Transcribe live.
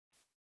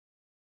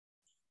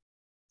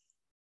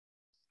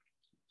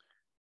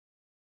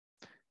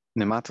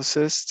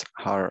Nematocysts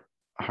are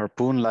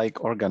harpoon-like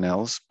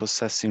organelles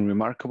possessing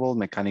remarkable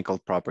mechanical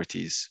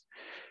properties.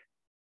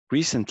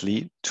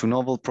 Recently, two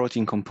novel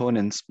protein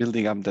components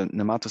building up the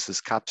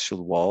nematocyst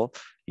capsule wall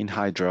in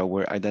Hydra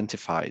were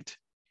identified.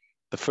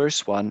 The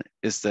first one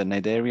is the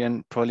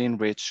Cnidarian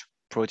proline-rich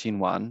protein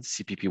 1,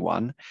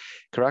 CPP1,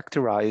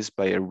 characterized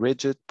by a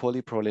rigid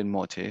polyproline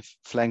motif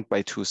flanked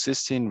by two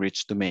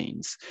cysteine-rich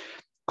domains,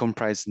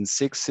 comprising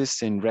 6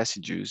 cysteine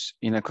residues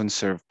in a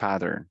conserved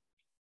pattern.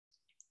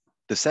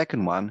 The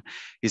second one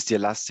is the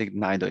elastic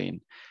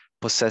cnidoine,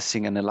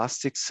 possessing an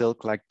elastic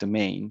silk-like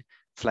domain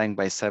flanked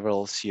by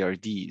several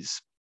CRDs.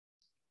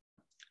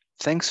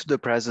 Thanks to the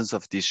presence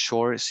of these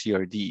short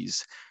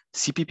CRDs,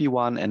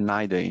 CPP1 and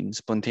cnidoine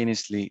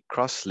spontaneously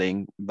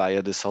cross-link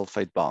via the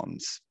sulfide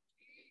bonds.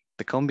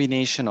 The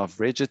combination of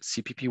rigid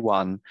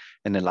CPP1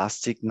 and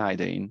elastic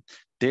cnidoine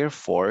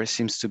therefore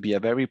seems to be a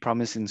very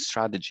promising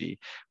strategy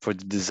for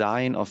the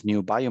design of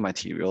new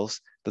biomaterials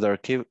that are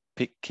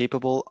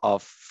capable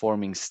of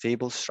forming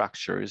stable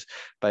structures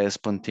by a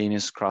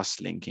spontaneous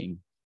cross-linking.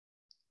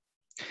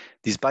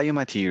 These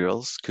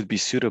biomaterials could be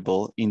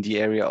suitable in the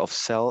area of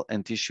cell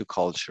and tissue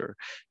culture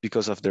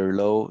because of their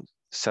low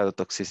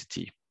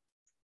cytotoxicity.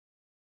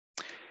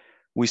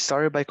 We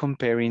started by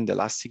comparing the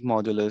elastic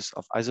modulus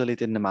of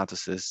isolated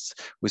nematocysts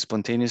with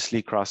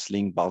spontaneously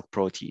cross-linked bulk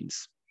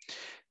proteins.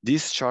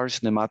 These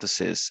charged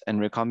nematocysts and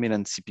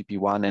recombinant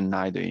CPP1 and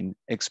cnidoine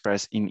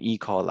expressed in E.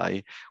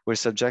 coli were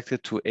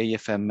subjected to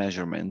AFM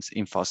measurements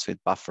in phosphate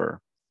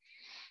buffer.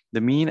 The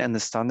mean and the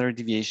standard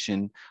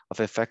deviation of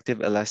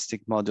effective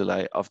elastic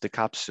moduli of the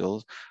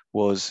capsule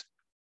was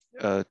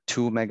 2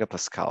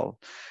 megapascal,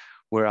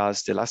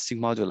 whereas the elastic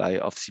moduli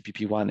of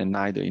CPP1 and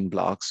cnidoine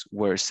blocks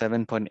were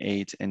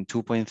 7.8 and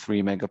 2.3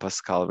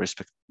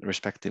 megapascal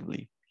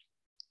respectively.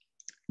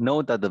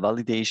 Note that the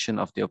validation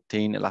of the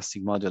obtained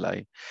elastic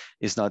moduli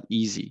is not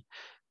easy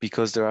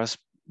because there has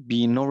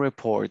been no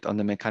report on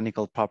the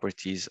mechanical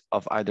properties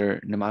of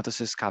either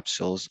nematocyst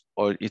capsules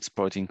or its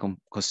protein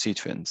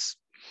constituents.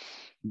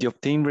 The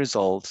obtained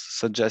results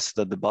suggest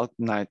that the bulk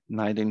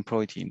cnidine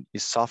protein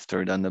is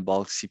softer than the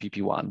bulk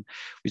CPP1,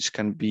 which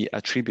can be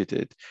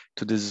attributed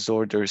to the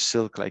disorder's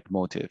silk-like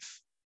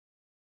motif.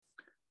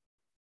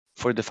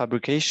 For the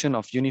fabrication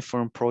of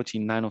uniform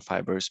protein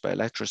nanofibers by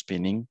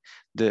electrospinning,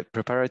 the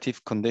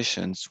preparative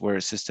conditions were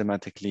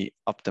systematically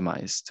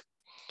optimized.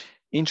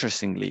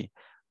 Interestingly,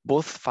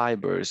 both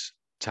fibers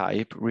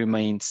type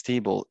remained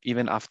stable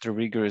even after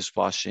rigorous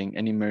washing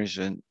and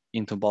immersion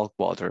into bulk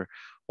water,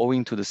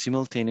 owing to the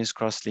simultaneous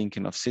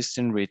cross-linking of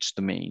cysteine-rich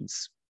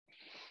domains.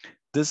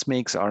 This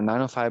makes our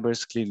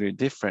nanofibers clearly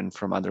different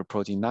from other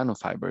protein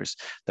nanofibers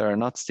that are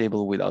not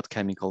stable without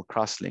chemical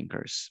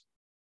cross-linkers.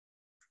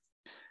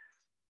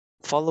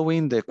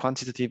 Following the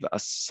quantitative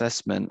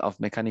assessment of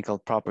mechanical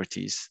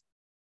properties,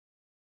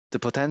 the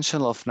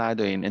potential of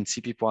cnidine and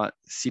CPP1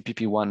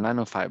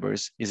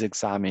 nanofibers is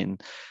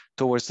examined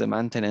towards the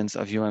maintenance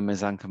of human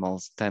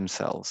mesenchymal stem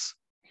cells.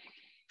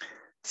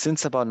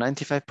 Since about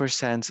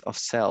 95% of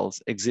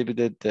cells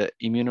exhibited the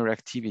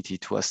immunoreactivity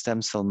to a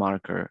stem cell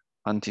marker,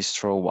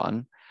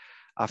 anti-STRO1,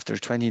 after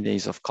 20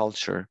 days of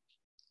culture,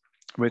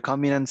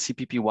 recombinant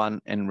CPP1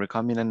 and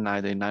recombinant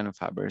cnidine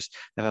nanofibers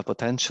have a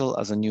potential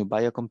as a new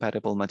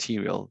biocompatible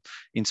material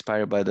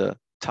inspired by the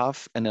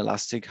tough and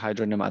elastic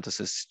Hydra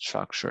Nematocyst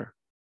structure.